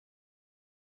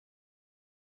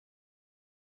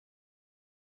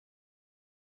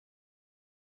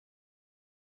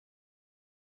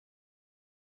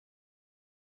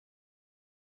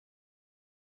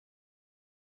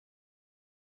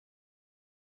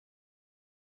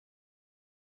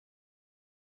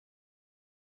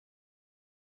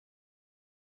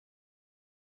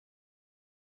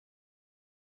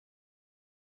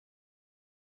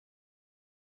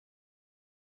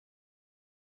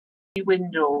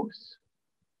windows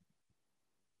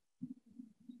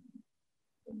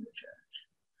in the church.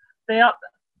 They are,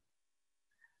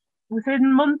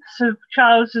 within months of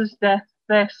Charles's death,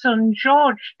 their son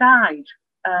George died.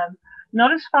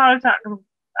 Not as far as I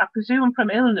presume from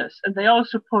illness, and they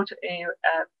also put a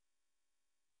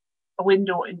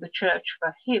window in the church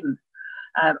for him.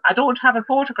 I don't have a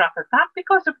photograph of that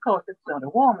because, of course, it's not a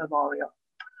war memorial.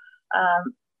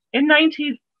 In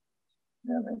 19...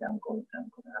 No, I'm going to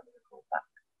go back.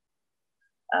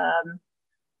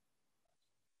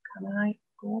 Can I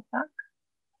go back?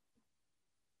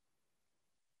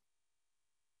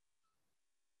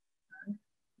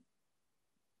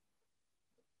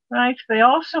 Right, they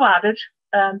also added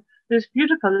this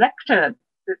beautiful lectern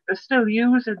that they still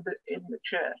use in the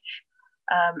church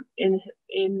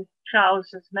in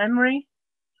Charles's memory,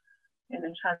 and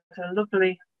it has a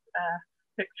lovely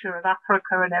picture of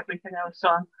Africa and everything else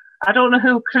on. I don't know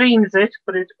who cleans it,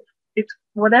 but it's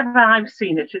whatever I've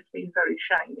seen it's been very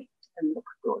shiny and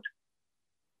looks good.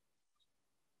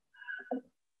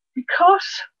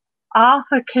 Because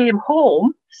Arthur came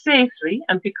home safely,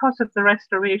 and because of the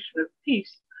restoration of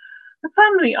peace, the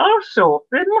family also,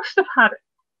 they must have had,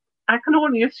 I can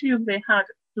only assume they had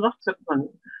lots of money,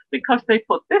 because they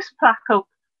put this plaque up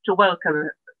to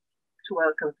welcome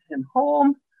him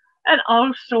home, and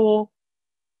also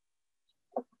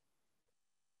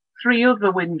 3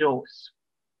 other windows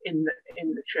in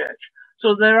the church.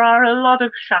 So there are a lot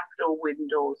of shadow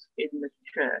windows in the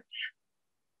church.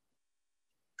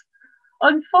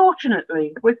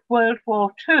 Unfortunately, with World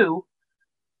War II,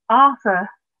 Arthur,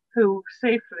 who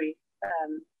safely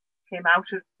came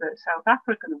out of the South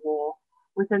African War,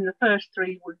 within the first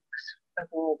 3 weeks of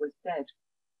war was dead,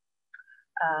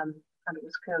 and it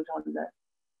was killed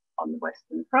on the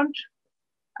Western Front.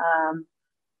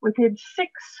 Within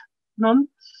 6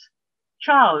 months,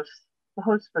 Charles, the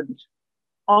husband,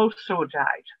 also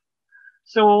died.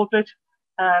 So that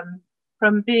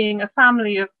from being a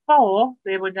family of 4,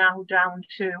 they were now down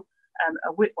to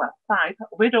 5,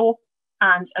 a widow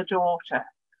and a daughter.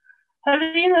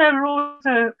 Helena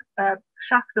Rosa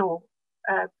Shafto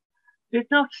did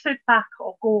not sit back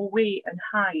or go away and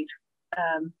hide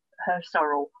her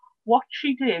sorrow. What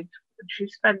she did, and she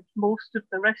spent most of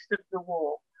the rest of the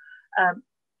war,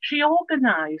 she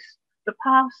organised the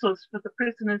parcels for the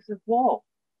prisoners of war,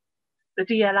 the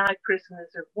DLI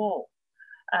prisoners of war,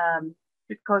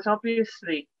 because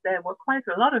obviously there were quite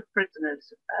a lot of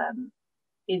prisoners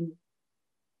in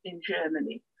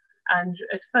Germany. And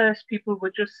at first people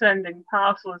were just sending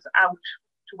parcels out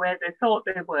to where they thought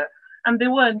they were, and they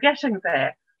weren't getting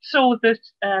there. So that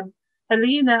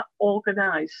Helena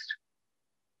organised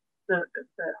the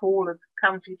whole of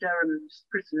County Durham's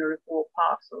prisoner of war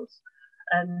parcels.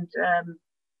 And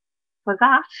for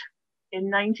that, in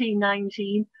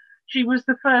 1919, she was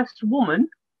the first woman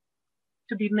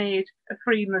to be made a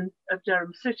freeman of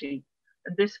Durham City.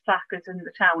 And this plaque is in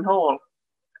the town hall.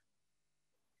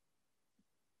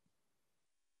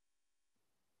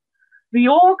 The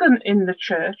organ in the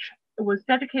church was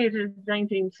dedicated in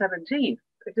 1917.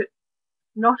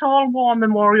 Not all war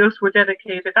memorials were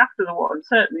dedicated after the war, and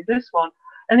certainly this one,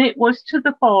 and it was to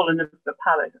the fallen of the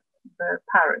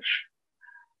parish.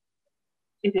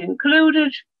 It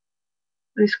included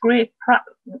this great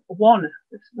one,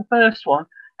 this is the first one,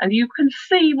 and you can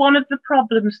see one of the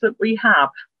problems that we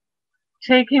have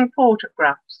taking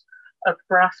photographs of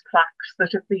brass plaques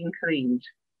that have been cleaned.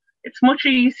 It's much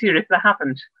easier if they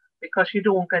haven't, because you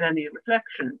don't get any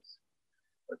reflections.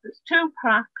 But there's 2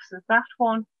 plaques, there's that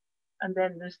one, and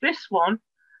then there's this one,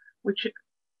 which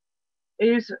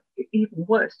is even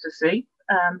worse to see.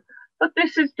 But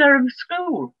this is Durham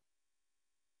School,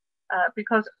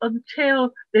 because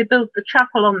until they built the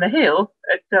chapel on the hill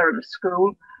at Durham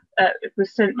School, it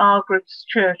was St Margaret's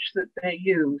Church that they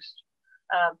used.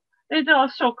 It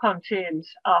also contains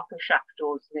Arthur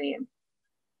Shafto's name.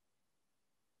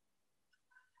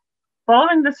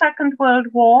 Following the Second World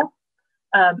War,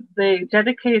 they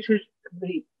dedicated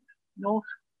the North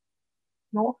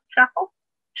Chapel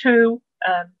to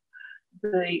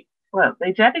they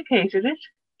dedicated it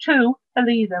to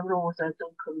Helena Rosa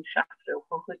Duncan Shafto,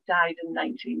 who had died in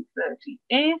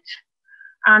 1938,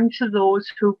 and to those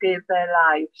who gave their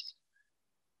lives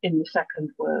in the Second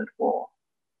World War.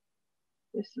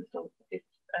 This is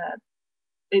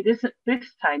it isn't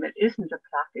this time. It isn't a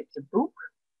plaque. It's a book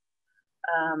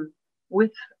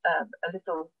with a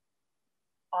little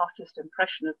artist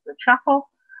impression of the chapel,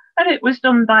 and it was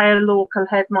done by a local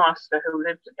headmaster who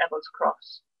lived at Eccles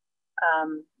Cross,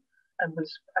 and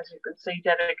was, as you can see,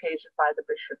 dedicated by the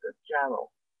Bishop of Jarrow.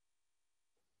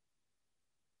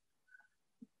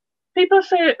 People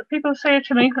say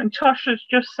to me, and Tosh has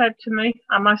just said to me,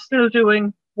 "Am I still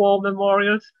doing war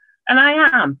memorials?" And I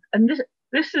am, and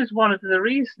this is one of the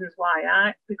reasons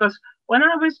why because when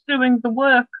I was doing the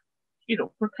work,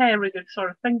 preparing and sort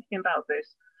of thinking about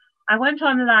this, I went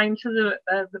online to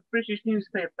the British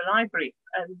newspaper library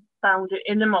and found it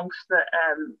in amongst the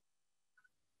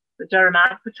Durham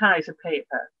Advertiser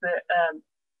paper,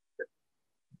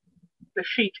 the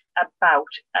sheet about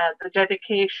the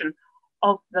dedication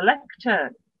of the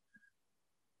lectern.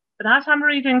 But as I'm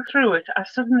reading through it, I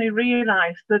suddenly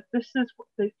realised that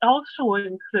they also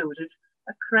included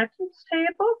a credence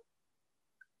table.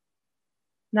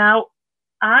 Now,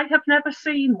 I have never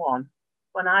seen one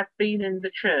when I've been in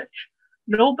the church.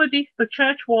 Nobody, the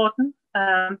church warden,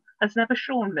 has never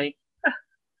shown me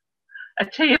a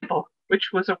table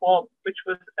which was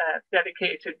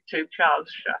dedicated to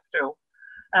Charles Shafto.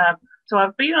 So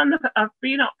I've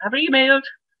emailed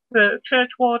the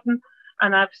church warden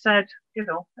and I've said,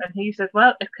 and he said,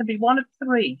 well, it can be one of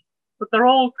three, but they're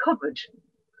all covered.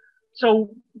 So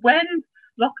when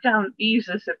lockdown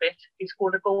eases a bit, he's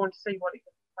going to go and see what he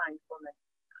can find for me.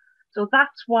 So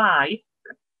that's why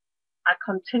I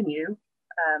continue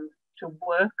to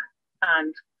work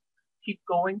and keep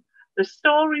going. The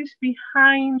stories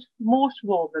behind most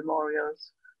war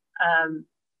memorials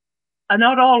are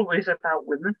not always about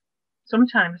women.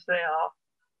 Sometimes they are,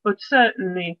 but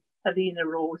certainly Helena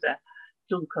Rosa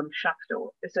Duncombe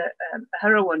Shafto is a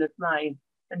heroine of mine,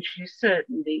 and she's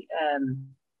certainly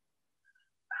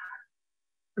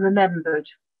remembered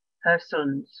her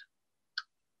sons.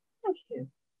 Thank you.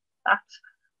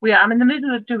 I'm in the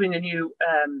middle of doing a new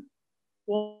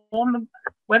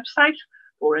website,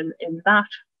 or in that,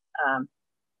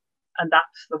 and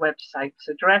that's the website's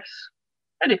address.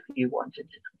 And if you wanted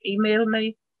to email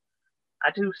me,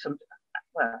 I do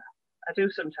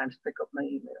sometimes pick up my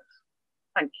emails.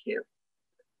 Thank you.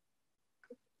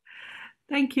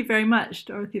 Thank you very much,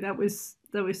 Dorothy. That was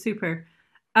super.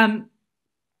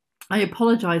 I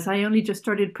apologise. I only just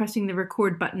started pressing the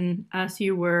record button as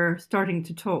you were starting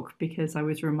to talk because I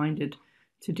was reminded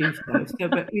to do so.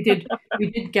 But we did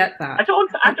get that. I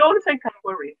don't think I'm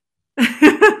worried.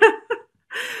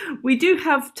 We do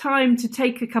have time to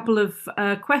take a couple of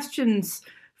questions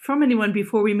from anyone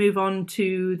before we move on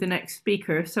to the next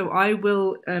speaker. So I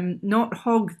will not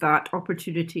hog that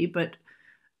opportunity, but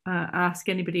ask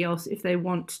anybody else if they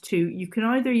want to. You can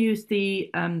either use the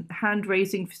hand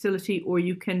raising facility or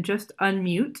you can just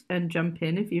unmute and jump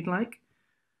in if you'd like.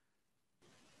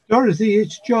 Dorothy,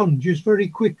 it's John. Just very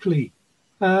quickly.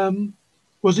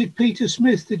 Was it Peter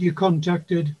Smith that you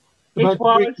contacted? It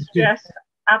was, yes.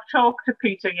 I've talked to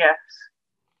Peter, yes.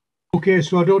 Okay,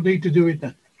 so I don't need to do it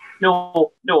then?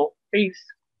 No.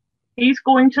 He's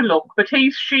going to look, but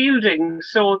he's shielding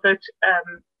so that,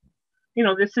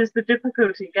 this is the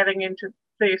difficulty getting into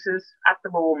places at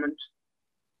the moment.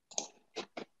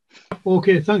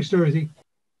 Okay, thanks, Dorothy.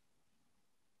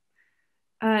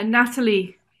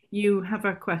 Natalie, you have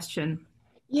a question.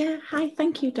 Yeah, hi,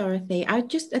 thank you, Dorothy. I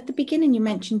just, at the beginning, you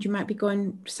mentioned you might be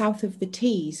going south of the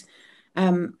Tees.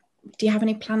 Do you have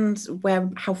any plans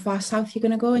how far south you're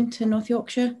going to go into North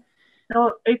Yorkshire?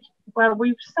 No,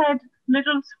 we've said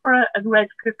Middlesbrough and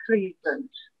Redcar Cleveland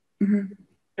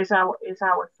is our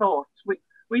thoughts.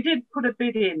 We did put a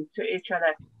bid in to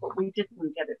HLF, but we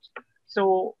didn't get it.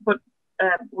 So, but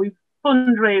we've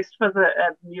fundraised for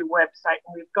the new website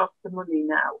and we've got the money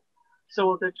now,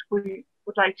 so that we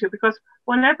would like to, because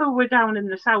whenever we're down in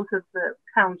the south of the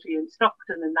county in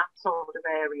Stockton and that sort of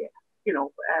area,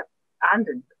 and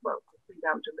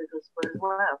down to Middlesbrough as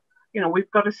well,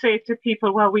 we've got to say to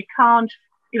people, well, we can't,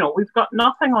 we've got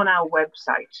nothing on our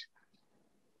website,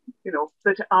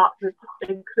 that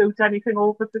includes anything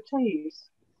over the Tees.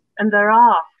 And there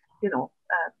are,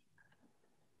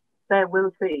 there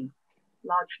will be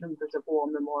large numbers of war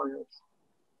memorials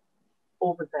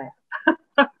over there.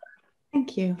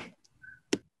 Thank you.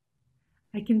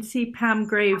 I can see Pam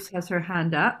Graves has her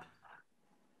hand up.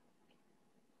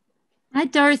 Hi,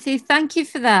 Dorothy. Thank you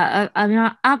for that.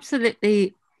 I'm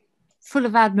absolutely full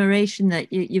of admiration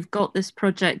that you've got this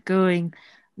project going.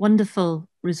 Wonderful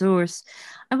resource.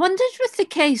 I wondered, with the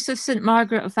case of St.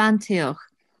 Margaret of Antioch,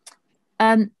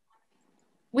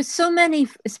 with so many,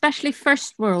 especially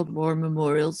First World War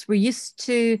memorials, we're used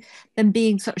to them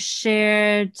being sort of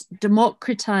shared,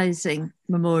 democratizing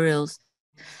memorials.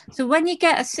 So when you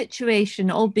get a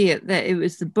situation, albeit that it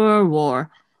was the Boer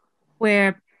War,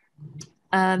 where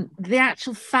the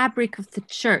actual fabric of the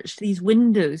church, these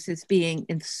windows, is being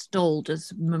installed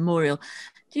as a memorial,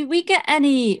 do we get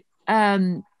any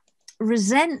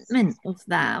resentment of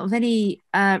that, of any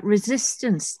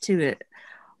resistance to it?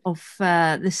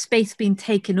 the space being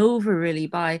taken over really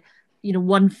by, you know,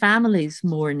 one family's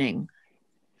mourning?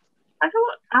 I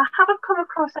haven't come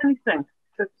across anything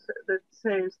that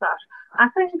says that. I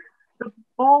think the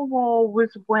Boer War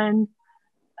was when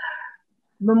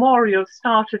memorials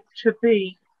started to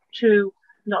be to,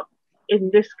 not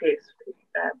in this case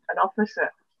an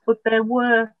officer, but there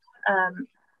were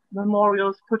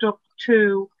memorials put up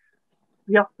to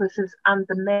the officers and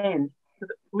the men,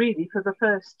 really for the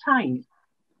first time.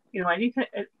 You know, anything,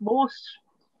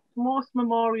 most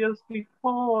memorials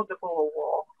before the Boer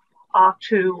War are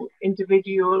to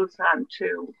individuals and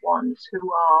to ones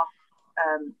who are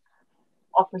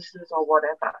officers or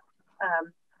whatever.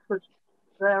 But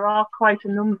there are quite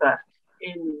a number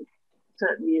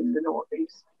certainly in the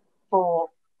Northeast, for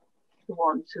the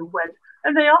ones who went,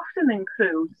 and they often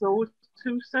include those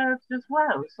who served as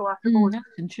well. So I suppose that's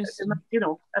interesting. You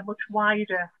know, a much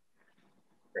wider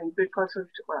thing, because of,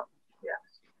 well, yes,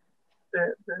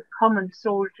 the common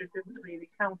soldier didn't really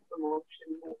count for much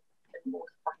in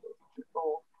most battles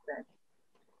before then.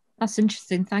 That's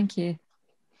interesting. Thank you.